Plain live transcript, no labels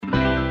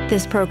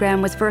This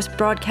program was first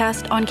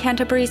broadcast on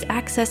Canterbury's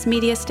access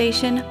media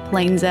station,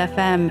 Plains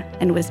FM,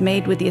 and was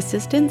made with the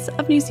assistance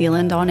of New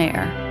Zealand On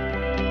Air.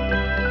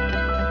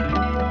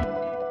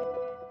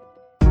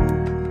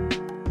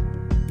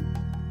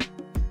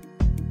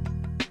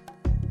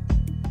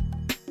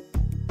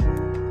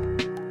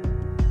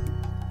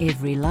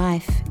 Every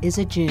life is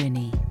a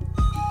journey.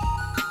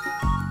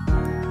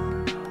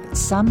 But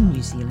some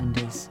New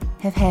Zealanders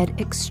have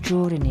had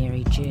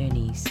extraordinary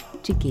journeys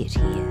to get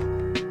here.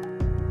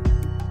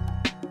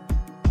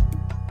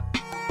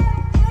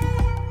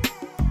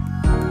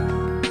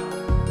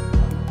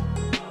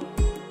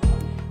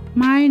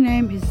 My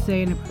name is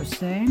Zeinap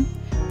Hussein.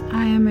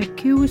 I am a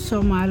Kiwi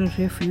Somali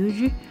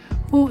refugee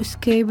who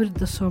escaped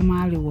the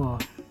Somali war.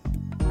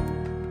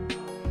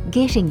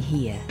 Getting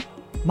here.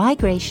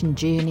 Migration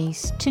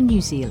journeys to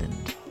New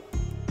Zealand.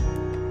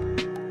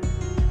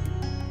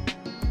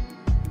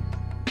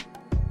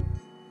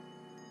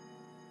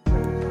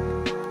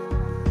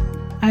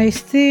 I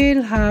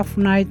still have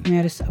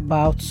nightmares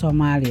about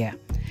Somalia,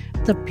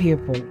 the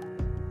people,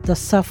 the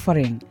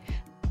suffering,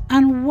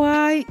 and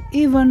why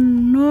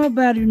even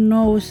nobody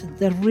knows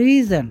the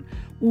reason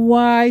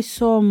why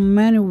so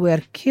many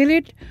were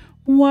killed,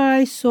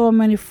 why so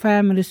many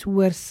families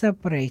were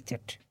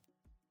separated.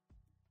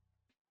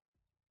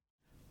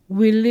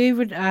 We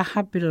lived a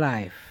happy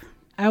life.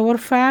 Our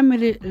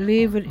family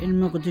lived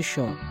in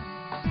Mogadishu.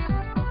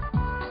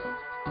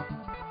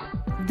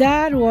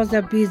 Dad was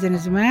a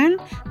businessman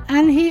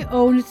and he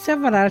owned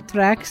several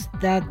trucks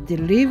that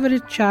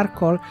delivered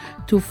charcoal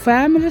to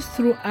families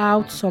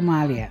throughout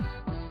Somalia.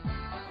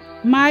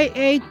 My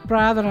 8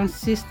 brothers and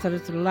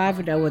sisters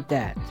loved our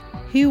dad.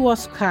 He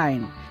was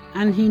kind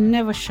and he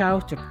never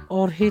shouted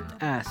or hit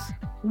us.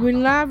 We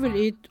loved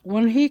it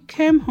when he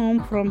came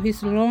home from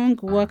his long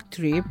work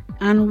trip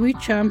and we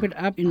jumped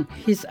up in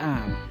his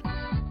arm.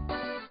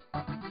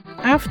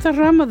 After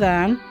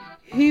Ramadan,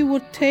 he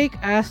would take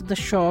us to the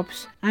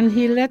shops and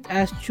he let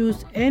us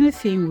choose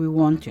anything we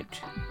wanted.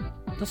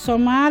 The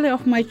Somali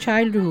of my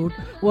childhood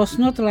was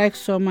not like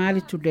Somali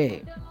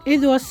today.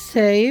 It was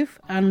safe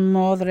and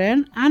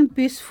modern and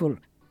peaceful.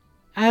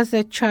 As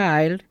a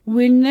child,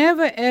 we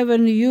never ever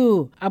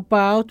knew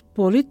about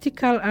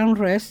political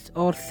unrest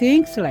or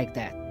things like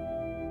that.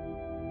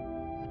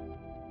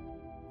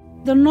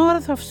 The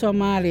north of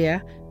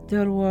Somalia,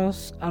 there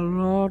was a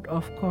lot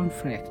of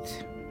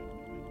conflict.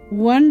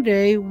 One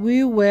day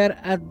we were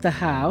at the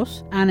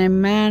house and a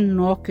man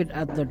knocked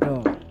at the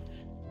door.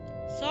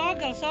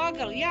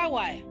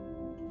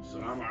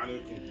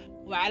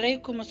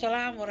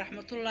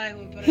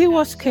 He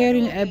was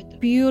carrying a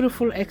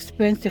beautiful,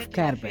 expensive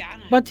carpet,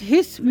 but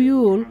his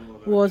mule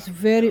was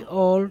very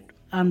old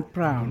and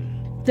brown.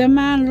 The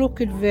man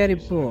looked very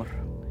poor.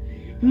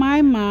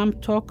 My mom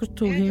talked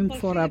to him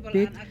for a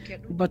bit,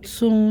 but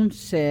soon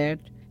said,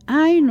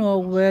 I know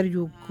where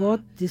you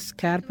got this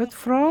carpet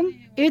from.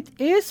 It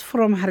is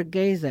from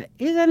Hargeisa,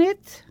 isn't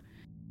it?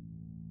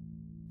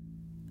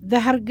 The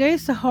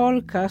Hargeisa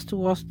Holocaust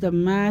was the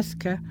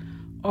massacre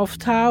of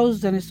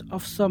thousands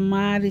of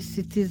Somali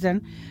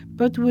citizens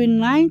between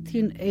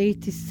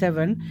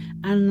 1987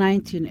 and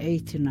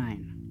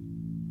 1989.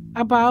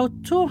 About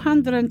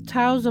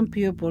 200,000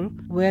 people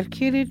were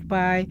killed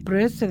by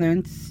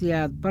President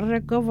Siad Barre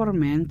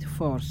government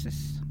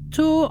forces.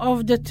 2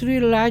 of the 3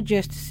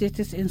 largest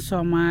cities in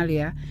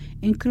Somalia,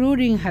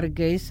 including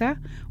Hargeisa,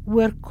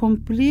 were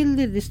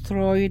completely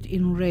destroyed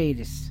in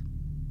raids.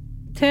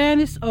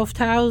 Tens of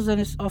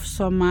thousands of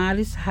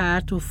Somalis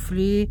had to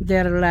flee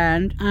their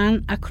land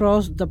and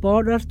across the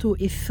border to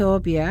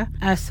Ethiopia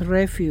as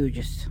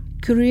refugees,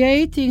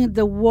 creating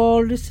the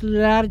world's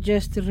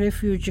largest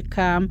refugee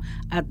camp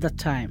at the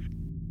time.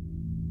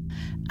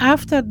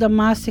 After the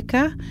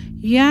massacre,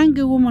 young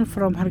women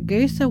from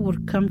Hargeisa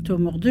would come to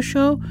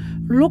Mogadishu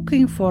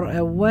looking for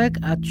a work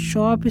at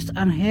shops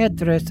and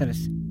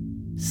hairdressers.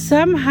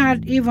 Some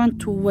had even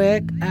to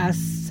work as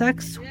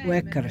sex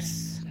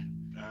workers.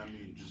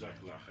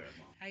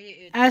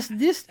 As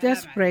this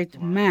desperate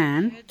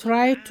man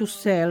tried to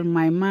sell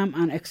my mom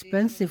an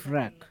expensive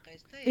rug,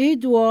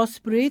 it was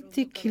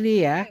pretty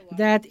clear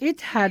that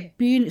it had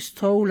been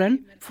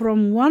stolen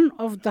from one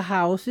of the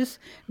houses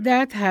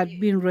that had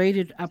been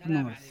raided up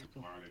north.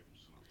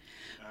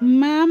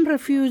 Mom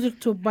refused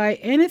to buy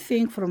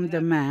anything from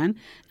the man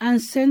and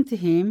sent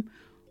him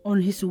on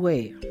his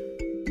way.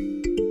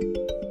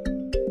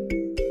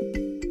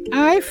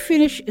 I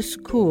finished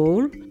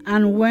school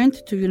and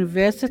went to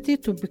university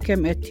to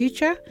become a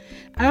teacher.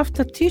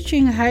 After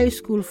teaching high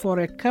school for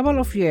a couple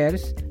of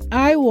years,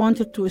 I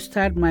wanted to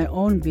start my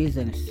own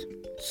business.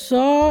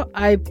 So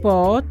I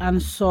bought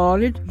and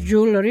sold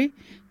jewelry,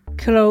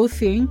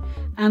 clothing,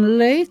 and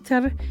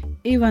later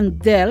even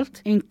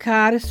dealt in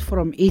cars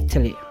from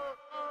Italy.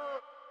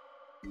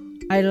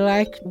 I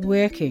liked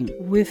working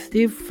with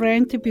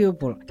different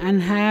people and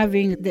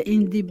having the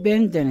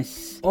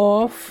independence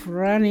of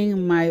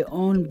running my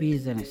own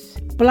business.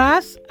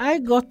 Plus, I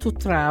got to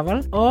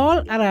travel all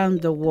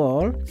around the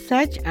world,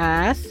 such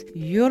as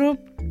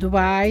Europe,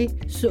 Dubai,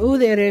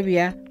 Saudi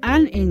Arabia,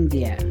 and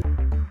India.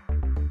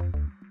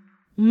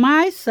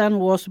 My son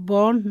was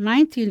born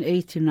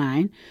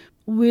 1989.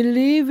 We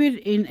lived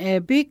in a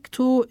big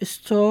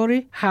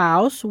 2-story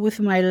house with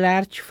my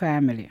large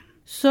family.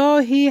 So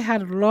he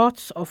had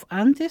lots of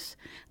aunties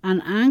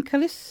and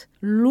uncles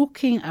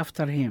looking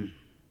after him.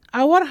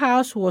 Our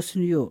house was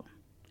new,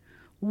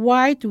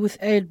 white with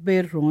 8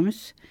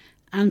 bedrooms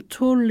and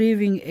 2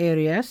 living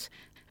areas.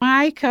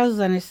 My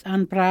cousins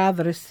and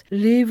brothers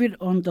lived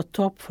on the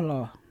top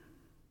floor.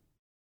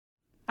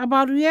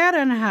 About a year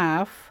and a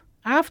half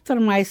after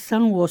my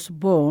son was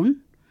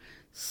born,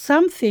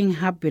 something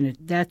happened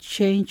that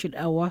changed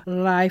our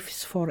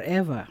lives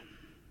forever.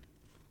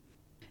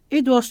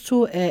 It was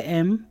 2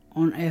 a.m.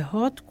 on a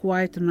hot,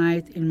 quiet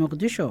night in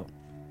Mogadishu.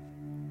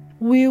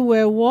 We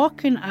were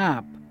woken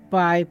up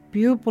by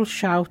people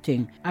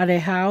shouting at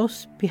a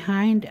house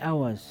behind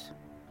ours.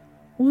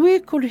 We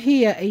could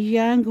hear a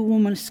young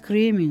woman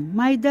screaming,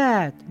 "My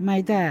dad,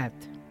 my dad."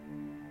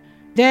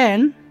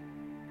 Then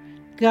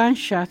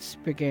gunshots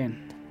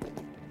began.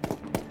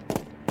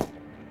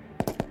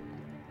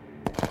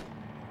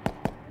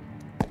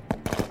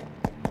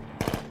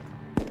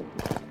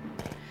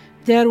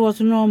 There was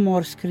no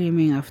more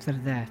screaming after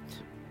that.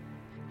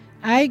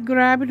 I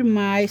grabbed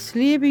my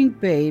sleeping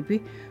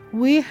baby.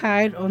 We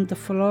hid on the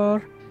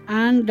floor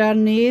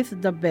underneath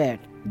the bed.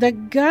 The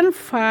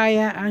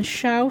gunfire and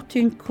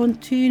shouting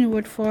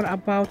continued for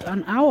about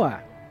an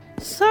hour.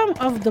 Some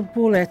of the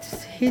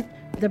bullets hit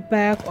the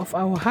back of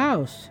our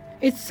house.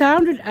 It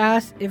sounded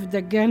as if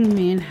the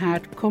gunmen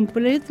had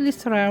completely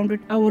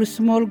surrounded our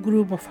small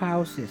group of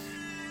houses.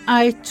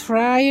 I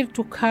tried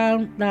to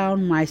calm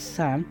down my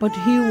son, but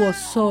he was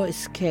so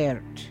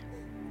scared.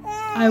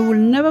 I will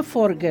never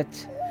forget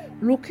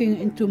looking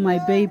into my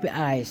baby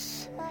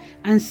eyes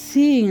and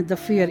seeing the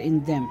fear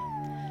in them.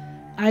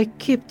 I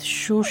kept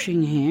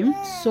shushing him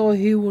so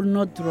he would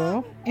not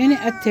draw any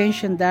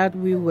attention that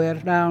we were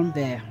down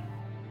there.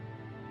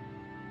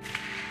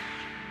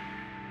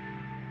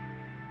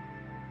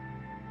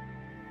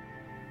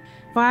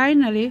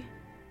 Finally,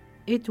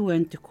 it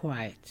went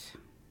quiet.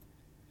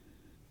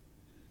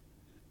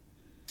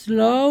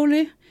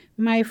 Slowly,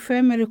 my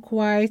family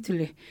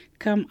quietly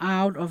came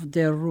out of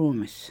their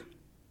rooms.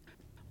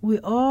 We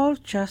all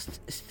just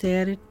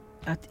stared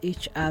at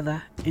each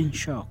other in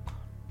shock.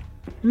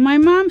 My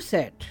mom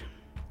said,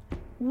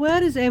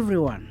 "Where is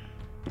everyone?"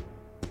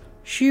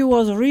 She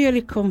was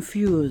really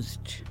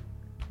confused.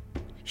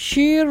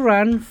 She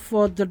ran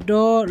for the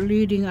door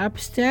leading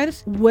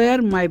upstairs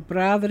where my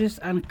brothers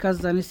and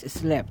cousins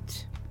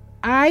slept.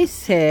 I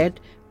said,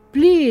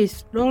 "Please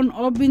don't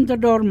open the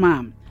door,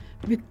 Mom,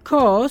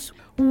 because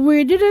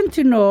we didn't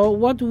know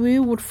what we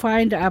would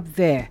find up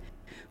there.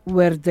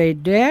 Were they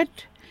dead?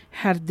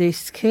 Had they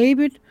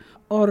escaped?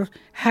 Or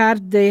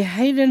had they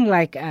hidden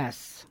like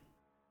us?"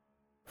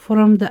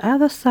 From the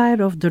other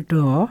side of the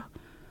door,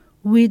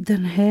 we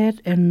then heard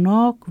a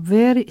knock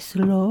very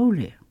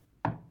slowly.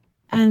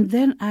 And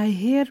then I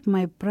heard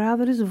my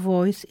brother's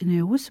voice in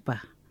a whisper.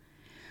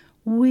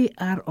 "We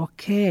are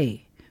okay.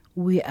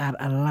 We are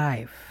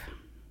alive."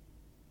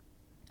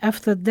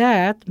 After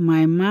that,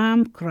 my mom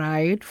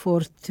cried for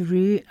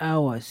 3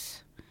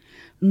 hours.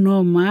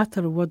 No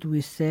matter what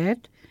we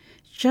said,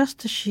 just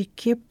she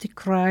kept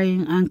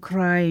crying and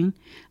crying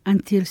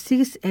until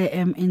 6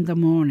 a.m. in the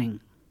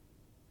morning.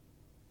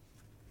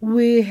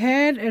 We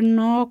heard a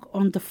knock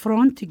on the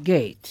front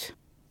gate.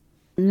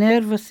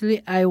 Nervously,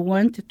 I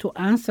went to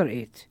answer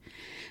it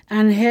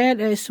and heard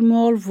a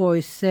small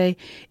voice say,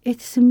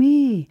 "It's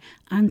me,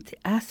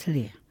 Auntie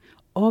Ashley.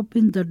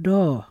 Open the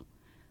door.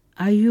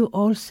 Are you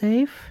all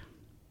safe?"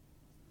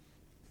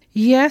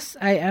 "Yes,"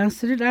 I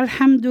answered.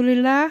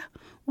 "Alhamdulillah,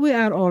 we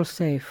are all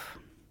safe."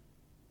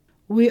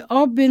 We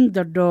opened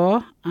the door,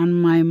 and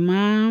my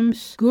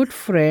mom's good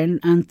friend,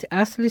 Auntie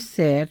Ashley,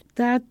 said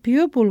that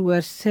people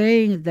were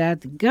saying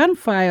that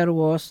gunfire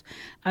was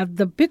at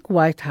the big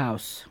White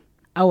House,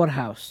 our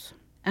house,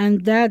 and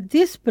that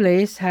this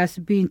place has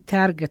been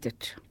targeted.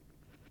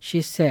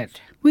 She said,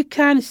 "We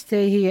can't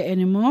stay here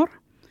anymore.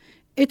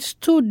 It's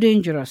too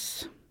dangerous.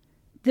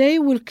 They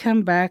will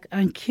come back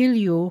and kill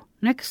you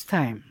next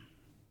time."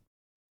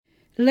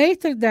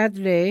 Later that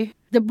day,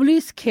 the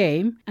police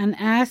came and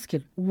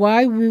asked why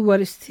we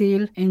were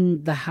still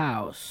in the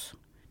house.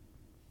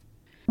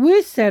 We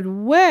said,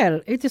 "Well,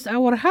 it is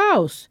our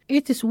house.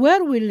 It is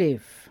where we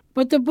live."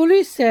 But the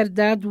police said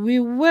that we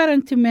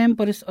weren't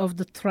members of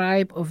the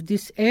tribe of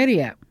this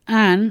area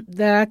and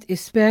that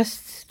it's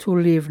best to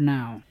leave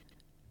now.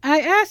 I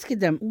asked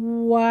them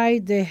why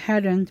they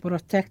hadn't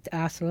protected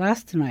us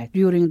last night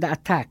during the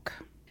attack.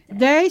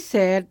 They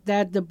said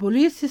that the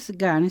police's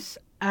guns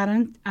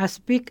aren't as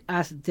big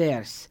as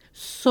theirs,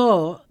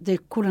 so they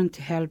couldn't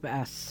help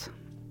us.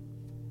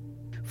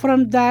 From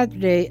that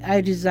day, I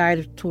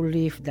decided to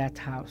leave that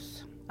house.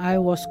 I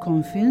was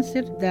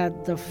convinced that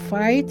the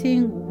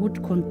fighting would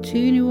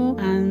continue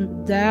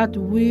and that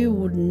we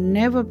would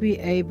never be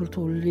able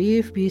to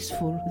live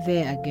peaceful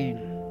there again.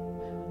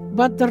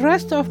 But the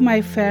rest of my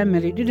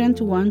family didn't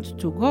want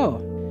to go.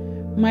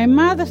 My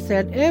mother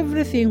said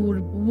everything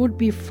would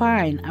be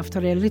fine after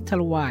a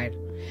little while,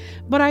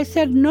 But I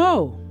said,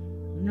 no,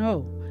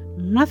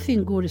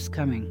 nothing good is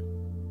coming.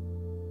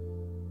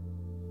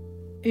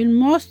 In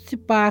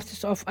most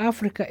parts of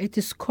Africa, it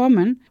is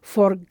common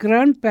for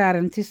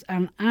grandparents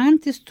and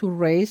aunties to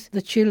raise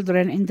the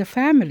children in the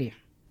family.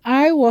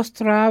 I was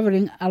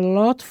traveling a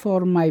lot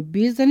for my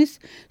business,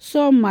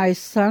 so my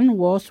son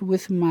was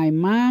with my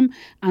mom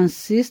and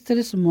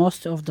sisters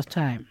most of the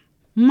time.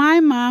 My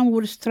mom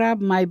would strap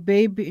my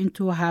baby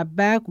into her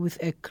bag with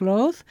a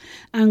cloth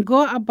and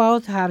go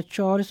about her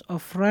chores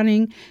of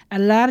running a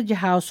large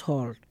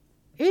household.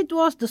 It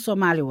was the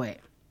Somali way.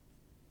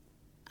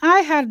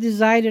 I had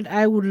decided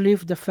I would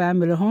leave the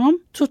family home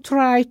to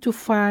try to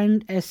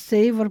find a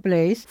safer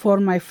place for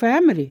my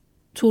family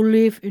to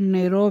live in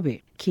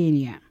Nairobi,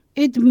 Kenya.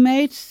 It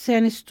made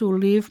sense to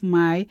leave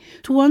my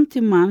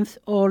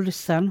 20-month-old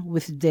son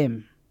with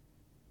them.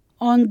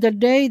 On the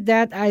day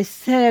that I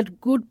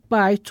said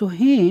goodbye to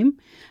him,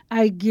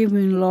 I gave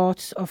him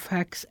lots of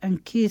hugs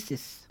and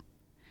kisses.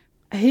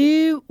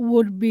 He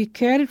would be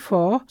cared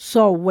for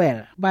so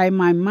well by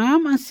my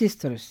mom and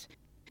sisters.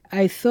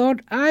 I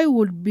thought I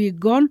would be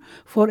gone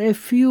for a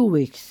few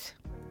weeks.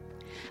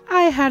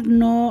 I had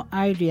no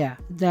idea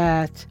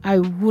that I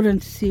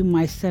wouldn't see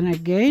my son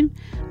again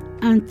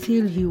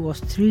until he was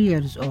 3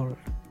 years old.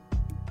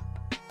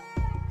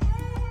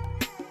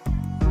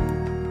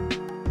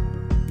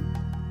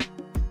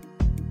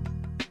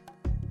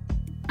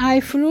 I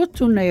flew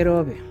to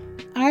Nairobi.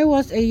 I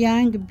was a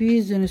young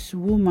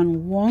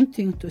businesswoman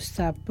wanting to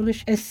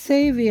establish a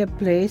safer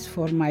place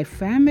for my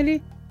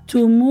family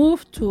to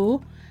move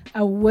to,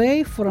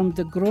 away from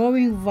the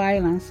growing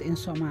violence in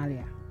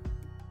Somalia.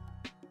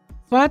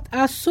 But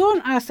as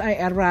soon as I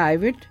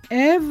arrived,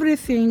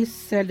 everything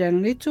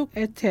suddenly took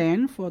a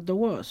turn for the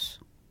worse.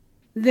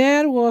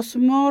 There was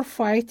more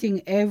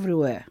fighting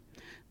everywhere.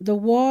 The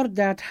war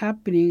that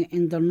happening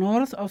in the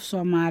north of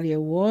Somalia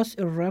was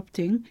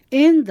erupting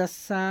in the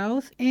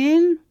south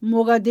in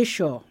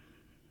Mogadishu.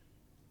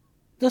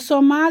 The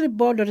Somali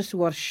borders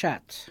were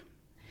shut.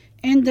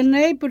 In the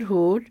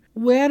neighborhood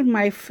where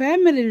my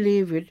family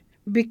lived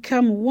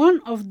became one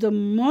of the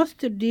most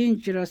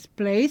dangerous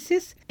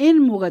places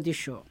in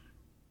Mogadishu.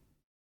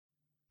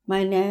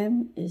 My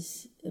name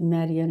is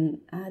Marian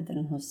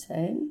Adan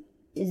Hussein.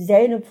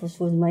 Zeinap was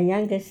my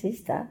younger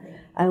sister,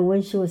 and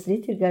when she was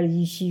little girl,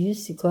 she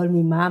used to call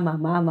me Mama,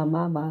 Mama,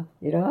 Mama,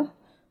 you know.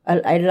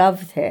 I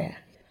loved her.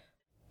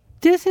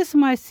 This is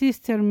my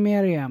sister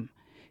Miriam.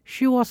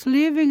 She was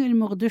living in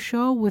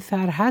Mogadishu with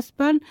her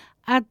husband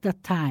at the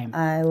time.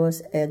 I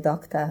was a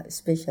doctor,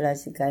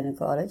 specialized in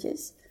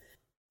gynecologist.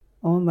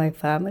 All my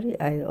family,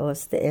 I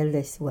was the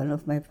eldest one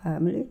of my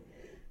family,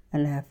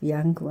 and I have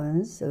young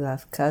ones, we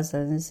have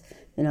cousins.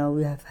 You know,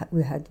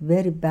 we had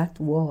very bad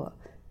war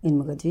in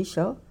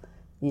Mogadishu,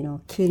 you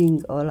know,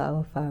 killing all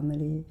our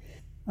family.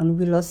 And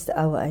we lost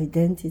our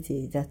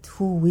identity, that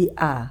who we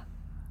are.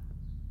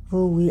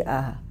 You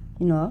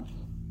know,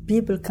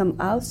 people come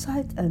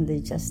outside and they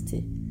just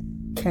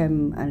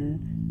come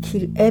and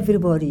kill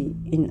everybody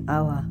in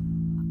our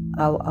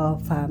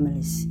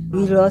families.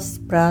 We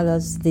lost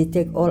brothers, they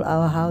take all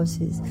our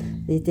houses,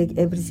 they take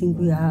everything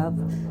we have,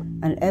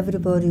 and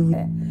everybody,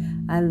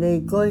 and they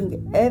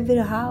going every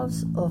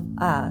house of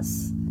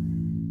us,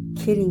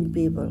 killing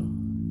people,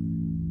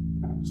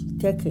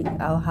 taking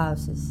our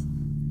houses,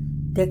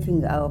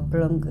 taking our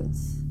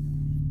belongings.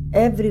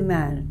 Every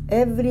man,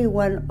 every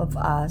one of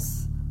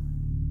us,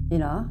 you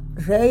know,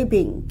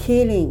 raping,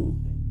 killing,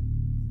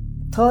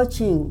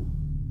 torturing,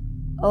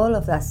 all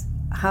of that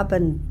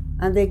happened.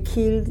 And they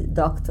killed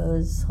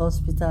doctors,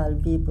 hospital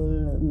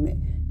people,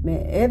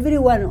 every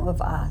one of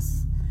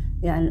us.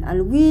 Yeah,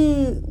 and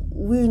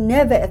we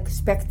never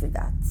expected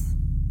that.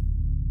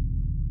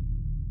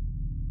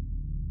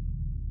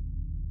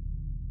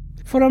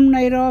 From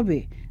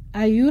Nairobi,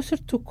 I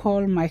used to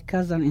call my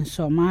cousin in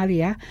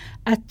Somalia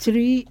at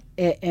 3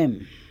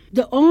 a.m.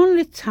 The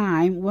only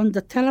time when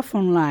the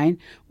telephone line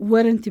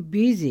weren't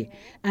busy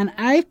and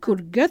I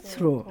could get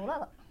through.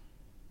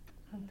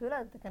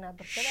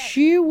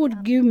 She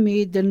would give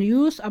me the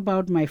news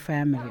about my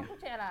family.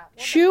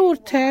 She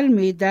would tell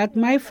me that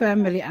my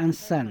family and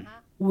son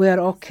were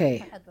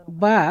okay,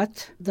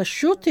 but the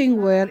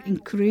shooting were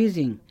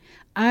increasing.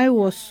 I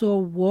was so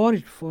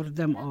worried for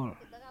them all.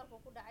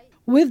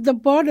 With the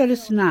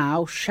borders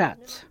now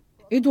shut,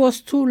 it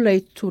was too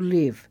late to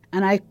leave,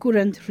 and I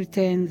couldn't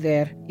return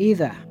there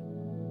either.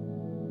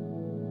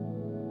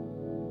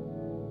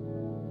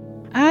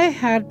 I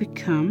had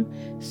become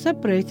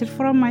separated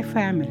from my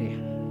family.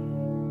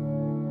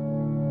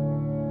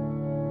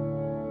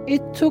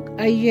 It took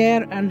a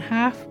year and a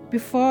half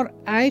before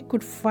I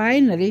could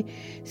finally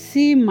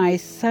see my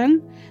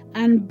son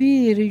and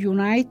be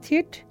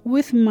reunited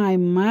with my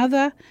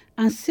mother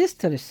and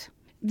sisters.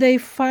 They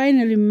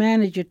finally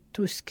managed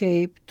to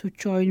escape to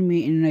join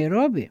me in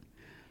Nairobi.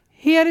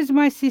 Here is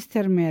my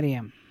sister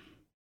Miriam.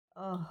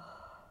 Oh,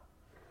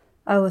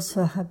 I was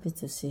so happy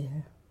to see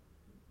her.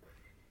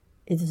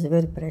 It was a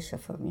very pressure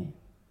for me,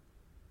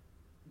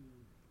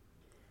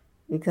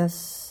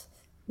 because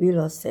we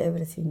lost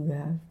everything we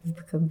have. We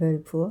became very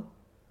poor.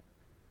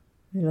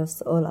 We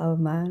lost all our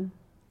man.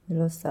 We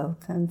lost our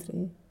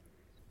country.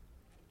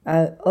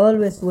 I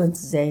always want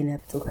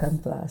Zeinap to come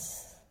to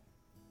us.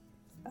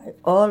 I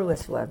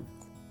always want.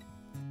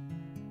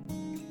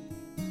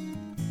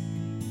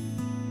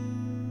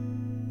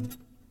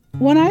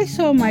 When I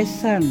saw my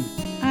son,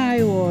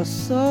 I was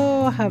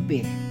so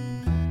happy.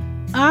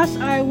 As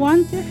I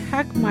wanted to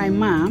hug my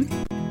mom,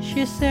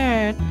 she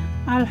said,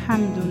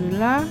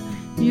 Alhamdulillah,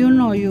 you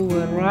know you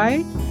were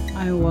right.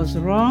 I was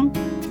wrong.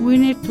 We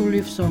need to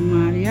leave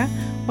Somalia,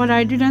 but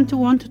I didn't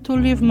want to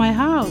leave my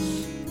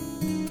house.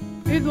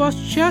 It was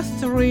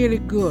just really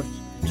good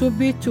to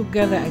be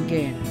together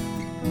again.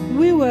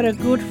 We were a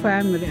good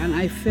family, and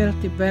I felt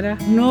better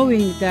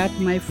knowing that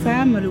my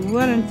family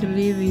weren't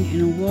living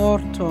in a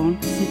war-torn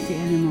city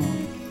anymore.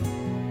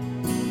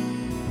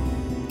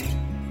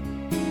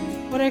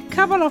 For a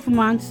couple of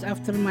months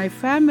after my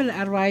family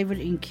arrived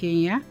in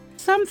Kenya,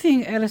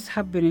 something else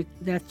happened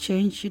that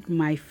changed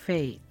my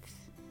fate.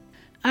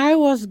 I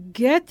was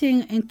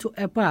getting into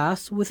a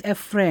bus with a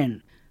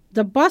friend.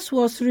 The bus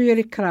was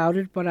really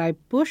crowded, but I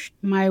pushed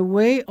my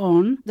way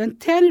on, then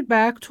turned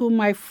back to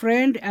my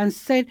friend and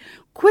said,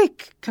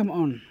 "Quick, come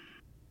on."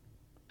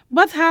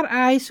 But her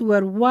eyes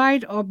were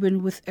wide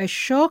open with a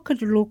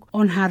shocked look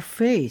on her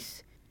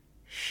face.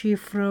 She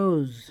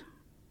froze.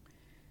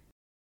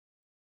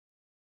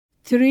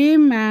 3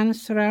 men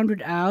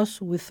surrounded us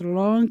with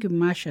long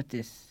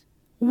machetes.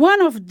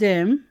 One of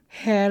them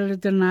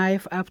held the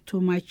knife up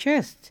to my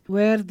chest,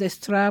 where the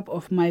strap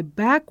of my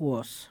bag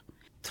was,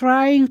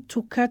 trying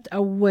to cut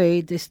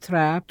away the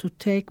strap to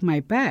take my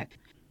bag.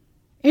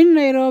 In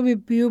Nairobi,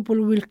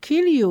 people will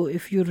kill you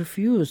if you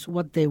refuse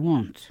what they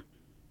want.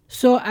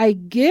 So I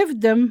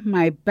gave them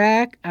my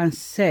bag and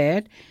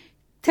said,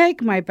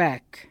 "Take my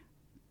bag.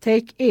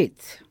 Take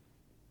it."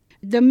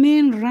 The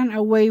men ran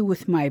away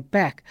with my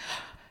bag.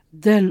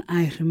 Then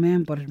I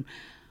remembered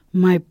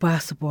my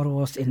passport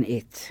was in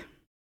it.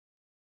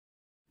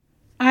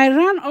 I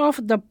ran off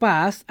the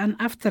bus and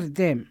after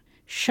them,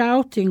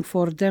 shouting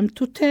for them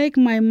to take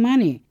my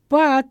money,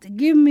 but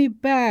give me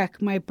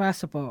back my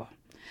passport.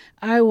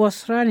 I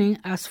was running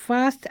as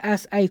fast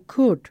as I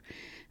could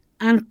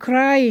and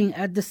crying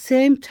at the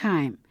same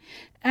time,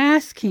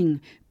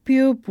 asking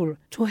people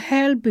to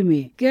help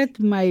me get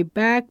my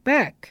bag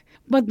back,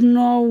 but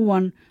no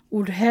one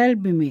would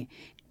help me.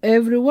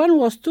 Everyone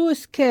was too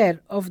scared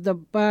of the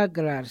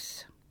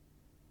burglars.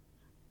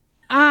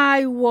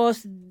 I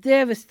was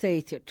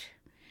devastated.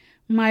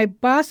 My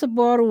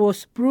passport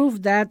was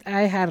proof that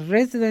I had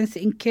residence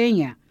in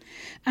Kenya,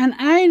 and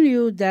I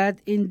knew that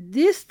in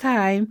this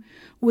time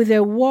with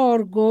a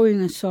war going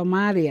in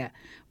Somalia,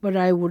 but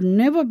I would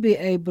never be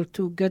able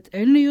to get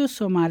a new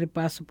Somali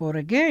passport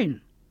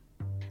again.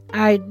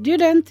 I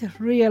didn't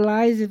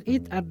realize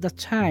it at the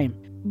time,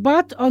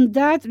 but on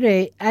that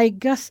day I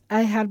guess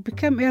I had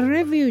become a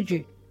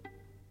refugee.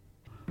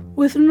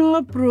 With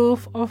no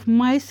proof of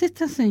my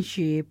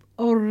citizenship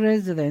or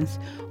residence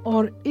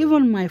or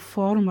even my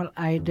formal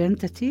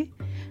identity,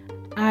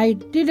 I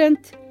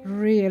didn't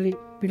really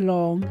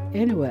belong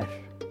anywhere.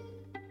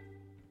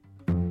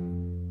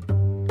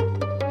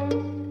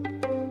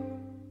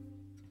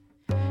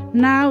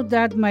 Now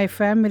that my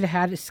family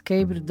had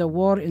escaped the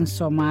war in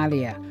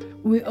Somalia,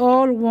 we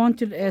all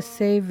wanted a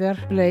safer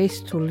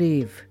place to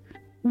live.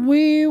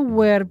 We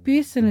were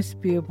business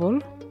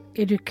people,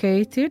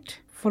 educated,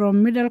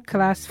 from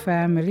middle-class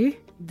family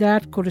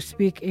that could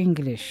speak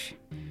English.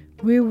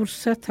 We would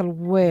settle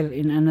well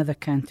in another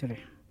country.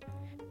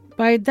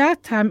 By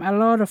that time, a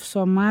lot of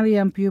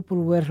Somalian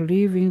people were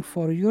leaving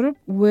for Europe,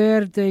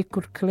 where they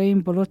could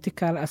claim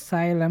political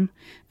asylum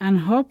and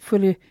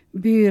hopefully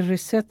be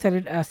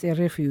resettled as a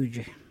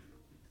refugee.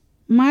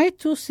 My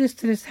 2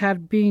 sisters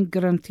had been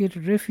granted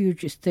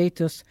refugee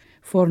status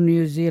for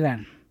New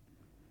Zealand.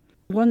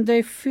 When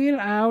they filled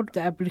out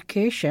the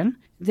application,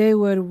 they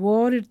were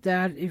worried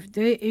that if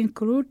they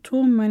include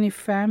too many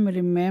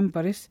family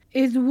members,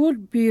 it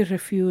would be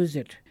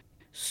refused.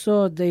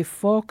 So they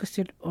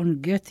focused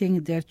on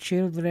getting their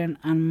children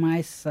and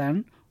my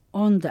son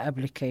on the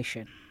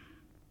application.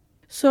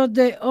 So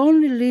they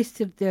only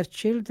listed their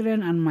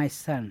children and my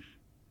son.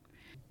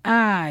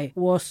 I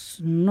was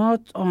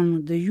not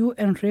on the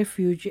UN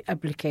refugee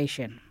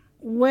application.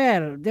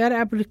 Well, their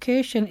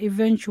application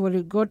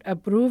eventually got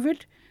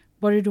approved,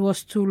 but it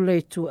was too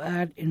late to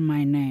add in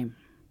my name.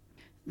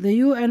 The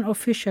UN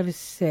officials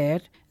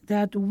said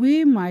that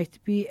we might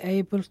be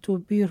able to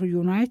be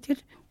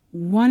reunited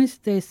once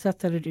they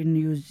settled in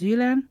New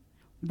Zealand,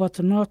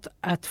 but not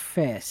at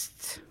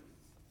first.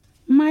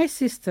 My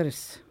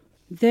sisters,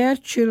 their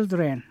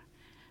children,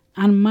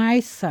 and my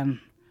son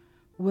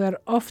were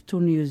off to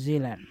New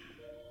Zealand.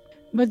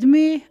 But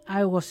me,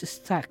 I was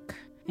stuck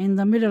in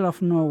the middle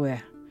of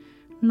nowhere.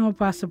 No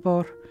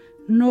passport,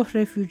 no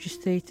refugee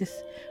status,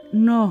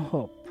 no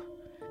hope.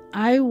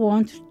 I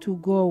wanted to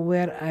go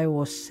where I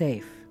was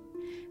safe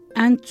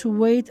and to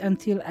wait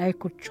until I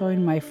could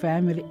join my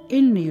family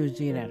in New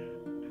Zealand.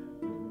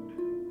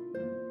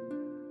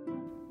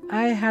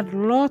 I had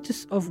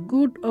lots of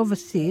good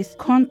overseas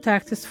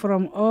contacts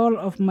from all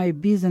of my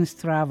business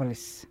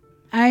travels.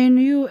 I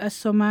knew a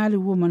Somali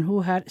woman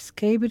who had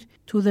escaped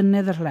to the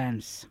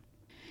Netherlands.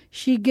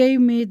 She gave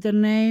me the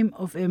name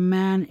of a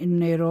man in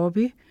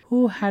Nairobi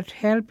who had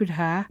helped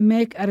her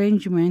make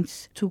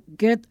arrangements to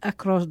get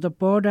across the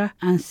border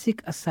and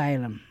seek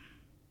asylum.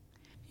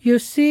 You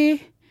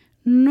see,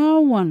 no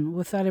one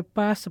without a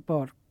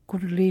passport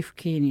could leave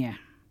Kenya.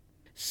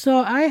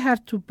 So I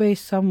had to pay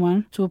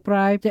someone to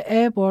bribe the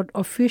airport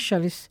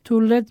officials to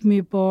let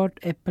me board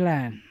a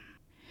plane.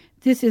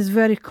 This is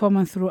very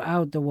common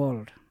throughout the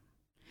world.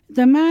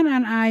 The man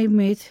and I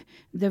met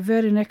the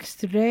very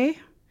next day.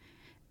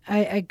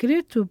 I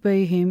agreed to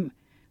pay him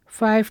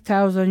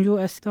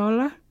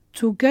 $5,000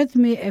 to get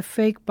me a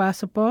fake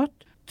passport,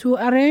 to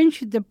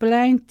arrange the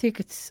plane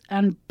tickets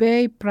and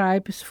pay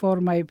bribes for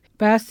my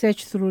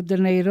passage through the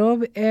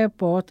Nairobi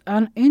airport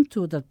and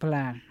into the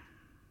plane.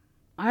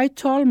 I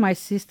told my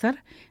sister,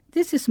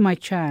 this is my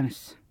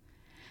chance.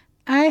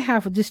 I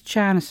have this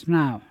chance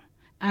now.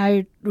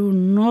 I do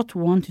not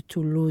want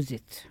to lose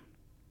it.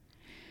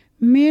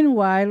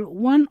 Meanwhile,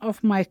 one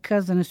of my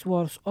cousins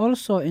was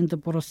also in the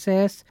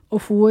process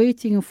of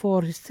waiting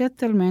for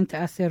resettlement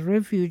as a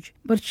refuge,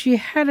 but she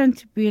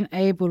hadn't been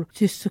able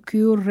to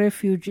secure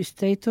refuge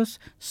status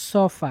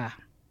so far.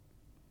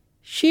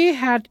 She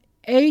had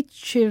 8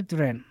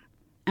 children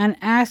and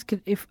asked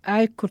if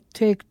I could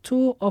take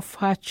 2 of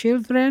her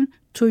children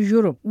to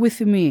Europe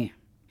with me.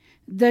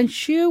 Then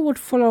she would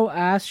follow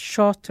us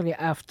shortly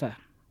after.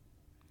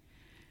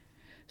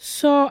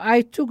 So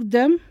I took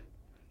them,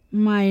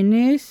 my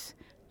niece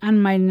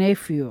and my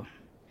nephew.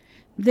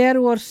 They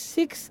were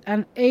 6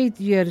 and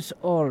 8 years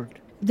old.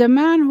 The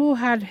man who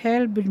had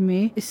helped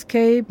me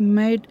escape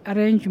made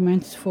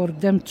arrangements for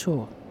them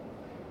too.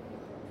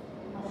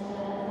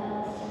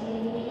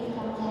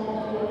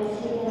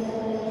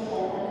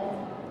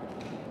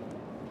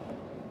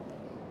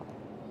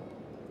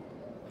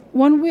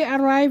 When we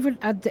arrived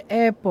at the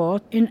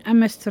airport in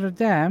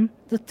Amsterdam,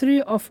 the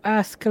 3 of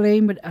us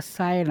claimed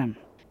asylum.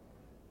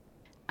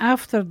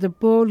 After the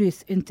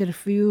police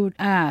interviewed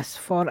us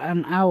for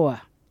an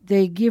hour,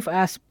 they gave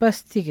us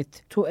bus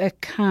ticket to a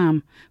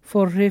camp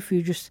for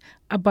refugees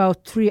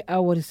about 3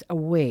 hours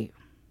away.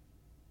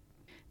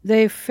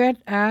 They fed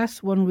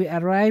us when we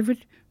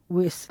arrived,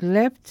 we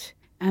slept,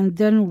 and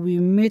then we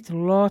met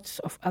lots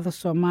of other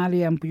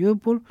Somalian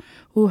people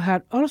who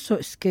had also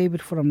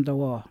escaped from the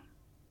war.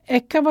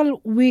 A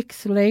couple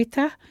weeks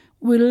later,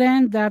 we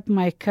learned that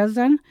my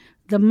cousin,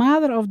 the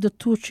mother of the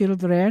 2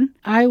 children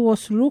I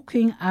was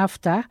looking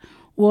after,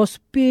 was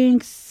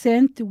being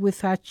sent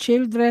with her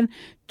children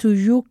to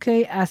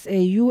UK as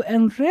a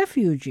UN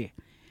refugee.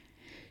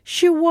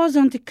 She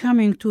wasn't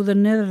coming to the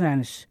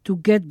Netherlands to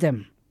get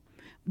them,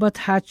 but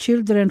her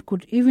children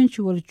could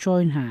eventually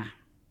join her.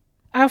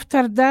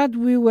 After that,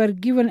 we were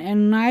given a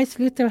nice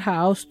little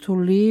house to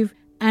live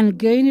and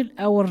gained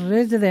our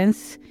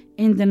residence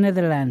in the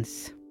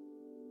Netherlands.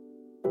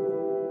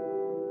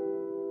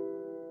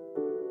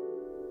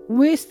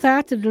 We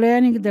started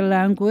learning the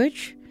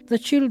language, the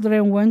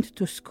children went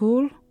to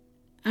school,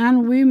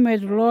 and we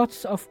made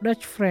lots of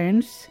Dutch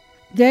friends.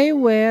 They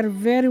were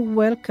very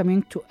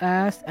welcoming to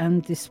us,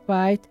 and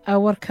despite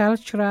our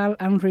cultural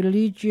and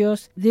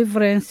religious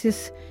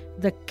differences,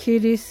 the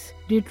kiddies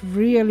did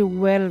really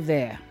well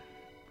there.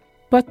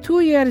 But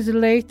 2 years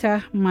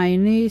later, my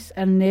niece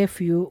and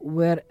nephew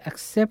were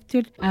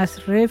accepted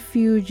as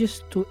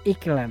refugees to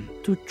England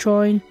to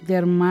join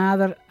their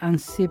mother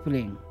and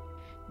sibling.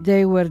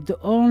 They were the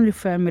only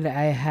family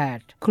I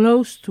had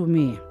close to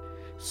me,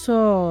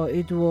 so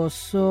it was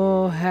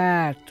so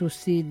hard to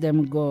see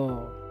them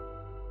go.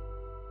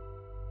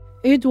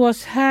 It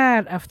was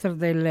hard after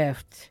they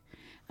left.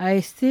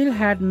 I still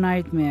had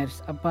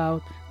nightmares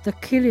about the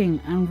killing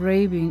and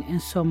raping in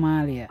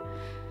Somalia.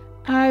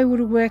 I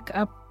would wake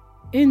up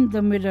in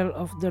the middle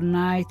of the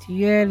night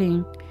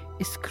yelling,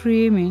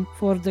 screaming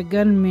for the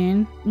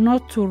gunmen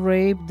not to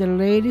rape the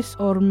ladies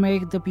or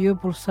make the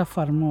people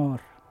suffer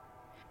more.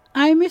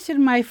 I missed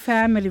my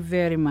family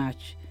very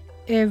much.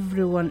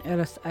 Everyone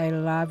else I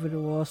loved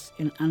was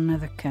in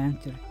another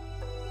country.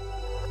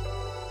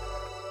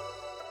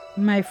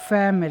 My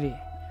family,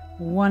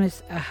 one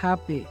is a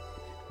happy,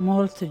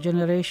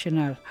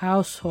 multi-generational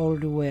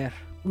household where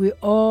we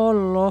all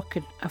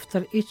looked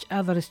after each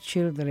other's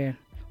children.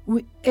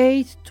 We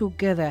ate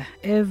together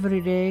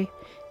every day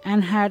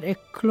and had a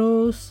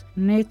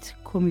close-knit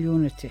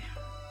community.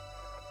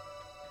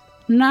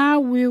 Now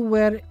we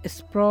were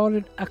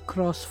sprawled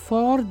across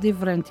 4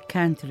 different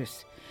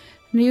countries: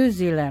 New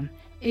Zealand,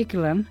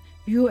 England,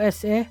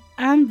 USA,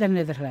 and the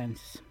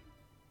Netherlands.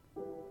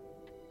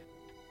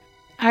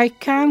 I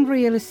can't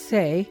really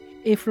say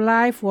if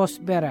life was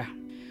better.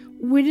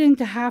 We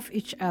didn't have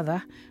each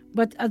other,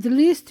 but at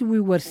least we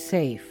were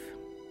safe.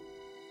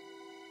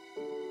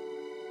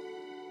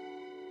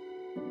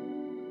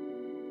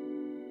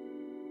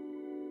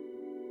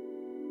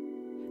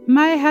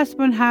 My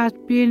husband had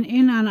been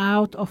in and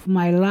out of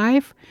my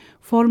life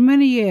for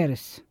many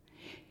years.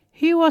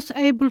 He was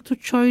able to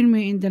join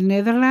me in the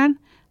Netherlands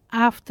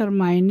after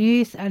my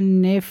niece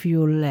and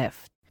nephew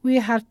left. We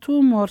had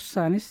 2 more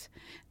sons,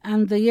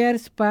 and the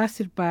years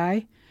passed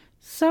by.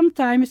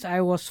 Sometimes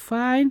I was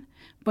fine,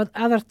 but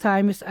other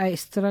times I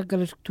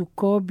struggled to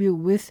cope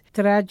with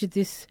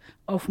tragedies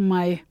of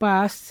my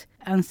past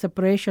and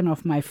separation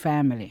of my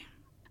family.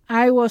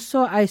 I was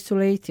so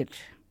isolated.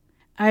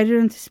 I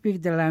didn't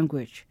speak the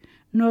language.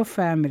 No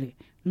family,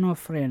 no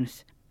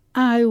friends.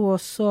 I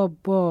was so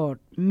bored,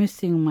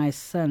 missing my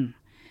son.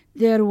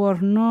 There were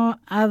no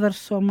other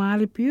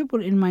Somali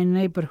people in my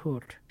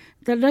neighborhood.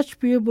 The Dutch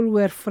people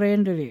were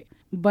friendly,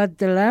 but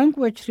the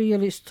language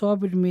really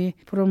stopped me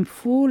from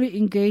fully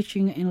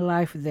engaging in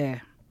life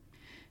there.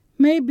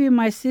 Maybe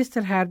my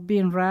sister had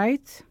been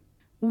right.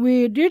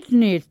 We did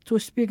need to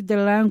speak the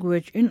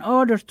language in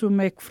order to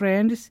make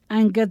friends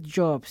and get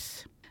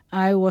jobs.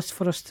 I was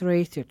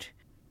frustrated,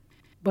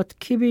 but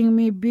keeping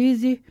me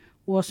busy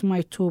was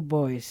my 2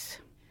 boys.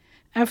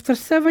 After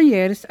 7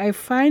 years, I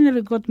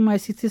finally got my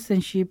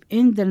citizenship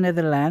in the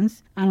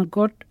Netherlands and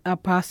got a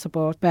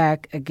passport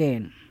back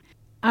again.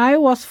 I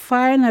was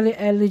finally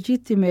a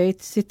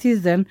legitimate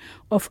citizen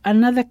of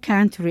another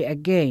country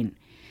again.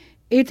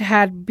 It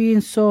had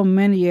been so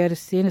many years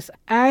since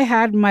I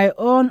had my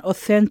own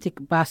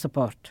authentic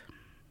passport.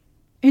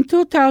 In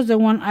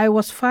 2001, I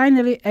was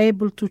finally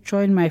able to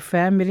join my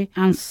family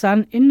and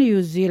son in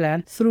New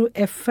Zealand through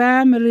a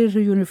family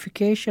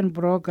reunification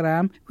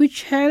program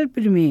which helped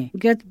me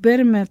get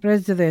permanent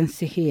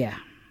residency here.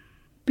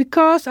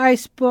 Because I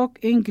spoke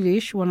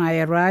English when I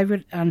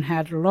arrived and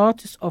had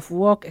lots of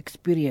work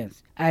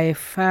experience, I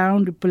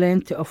found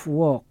plenty of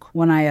work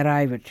when I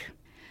arrived.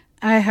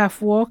 I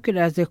have worked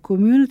as a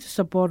community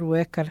support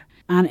worker,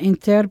 an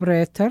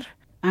interpreter,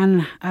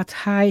 and at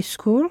high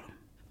school.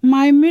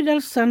 My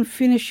middle son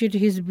finished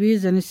his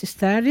business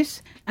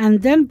studies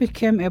and then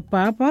became a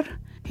barber.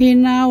 He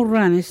now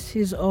runs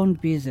his own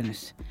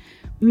business.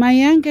 My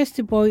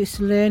youngest boy is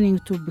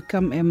learning to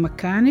become a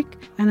mechanic,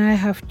 and I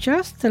have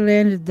just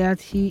learned that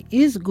he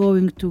is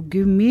going to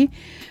give me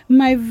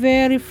my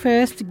very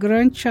first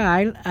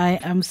grandchild. I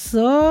am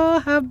so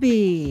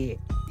happy.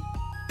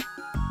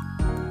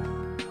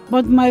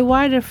 But my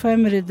wider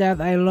family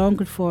that I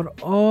longed for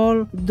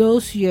all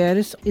those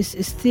years is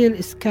still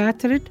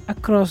scattered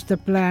across the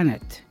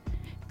planet.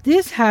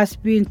 This has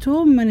been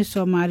too many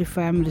Somali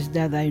families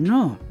that I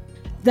know.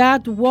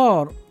 That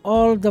war,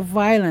 all the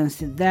violence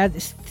that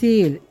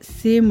still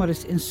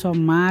simmers in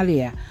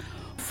Somalia,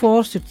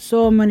 forced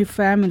so many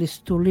families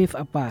to live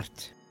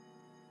apart.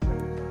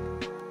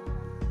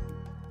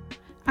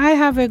 I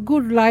have a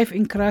good life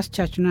in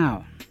Christchurch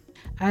now.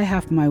 I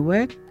have my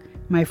work,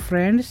 my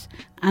friends,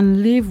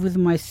 and live with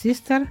my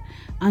sister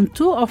and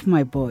 2 of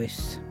my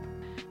boys.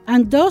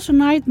 And those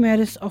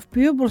nightmares of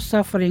people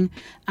suffering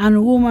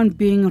and women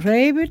being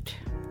raped,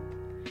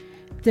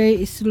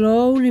 they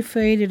slowly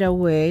faded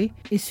away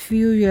a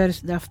few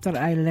years after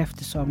I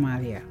left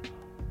Somalia.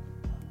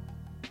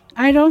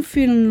 I don't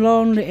feel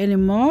lonely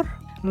anymore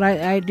like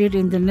I did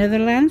in the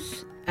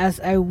Netherlands as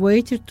I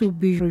waited to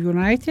be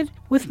reunited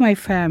with my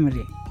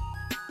family.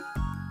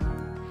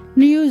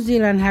 New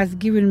Zealand has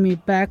given me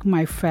back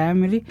my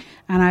family,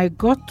 and I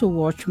got to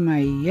watch my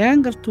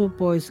younger 2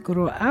 boys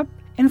grow up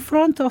in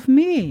front of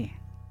me.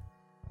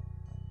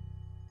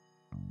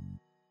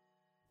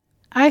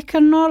 I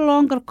can no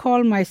longer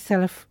call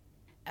myself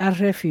a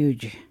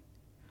refugee.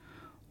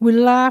 We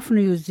love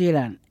New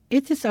Zealand.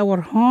 It is our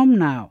home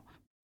now.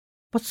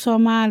 But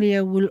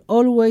Somalia will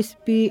always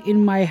be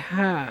in my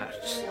heart.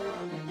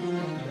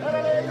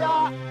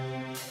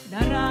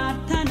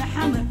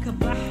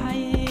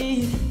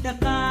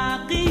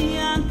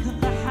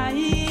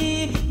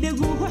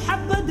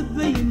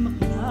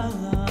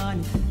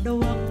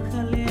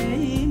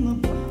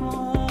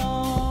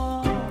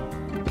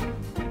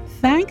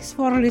 Thanks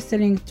for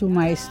listening to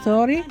my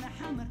story.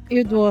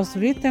 It was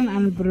written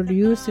and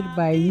produced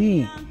by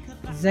me,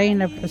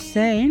 Zeinap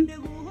Hussein,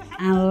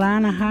 and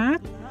Lana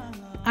Hart.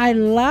 I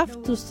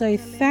love to say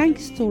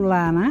thanks to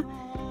Lana.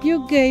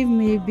 You gave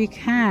me a big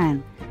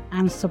hand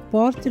and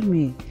supported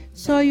me,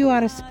 so you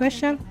are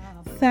special.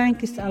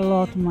 Thanks a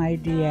lot, my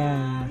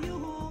dear.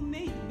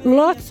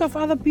 Lots of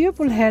other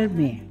people helped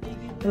me,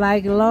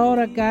 like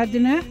Laura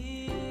Gardiner,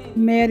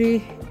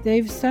 Mary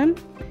Davison,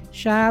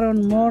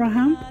 Sharon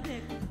Morham,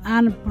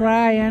 and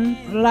Brian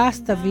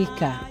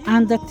Lastavica,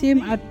 and the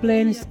team at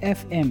Plains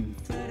FM.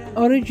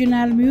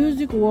 Original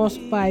music was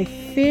by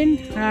Finn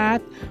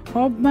Hart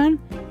Hobman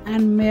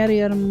and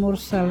Mariam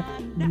Mursal,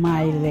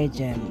 my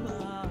legend.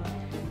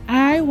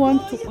 I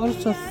want to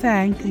also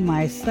thank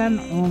my son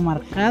Omar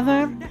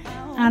Qadar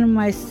and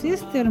my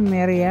sister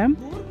Mariam.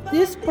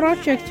 This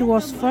project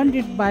was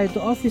funded by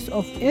the Office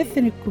of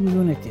Ethnic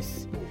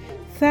Communities.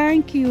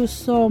 Thank you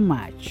so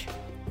much.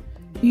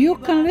 You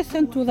can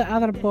listen to the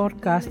other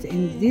podcasts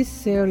in this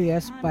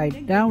series by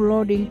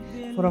downloading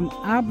from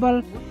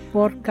Apple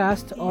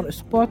Podcast or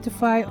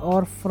Spotify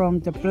or from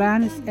the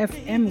Plains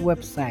FM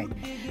website.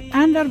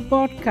 Under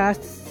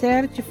podcast,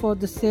 search for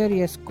the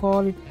series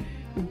called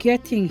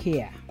Getting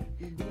Here.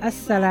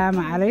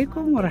 Assalamu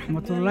alaikum wa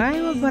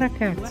rahmatullahi wa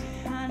barakatuh.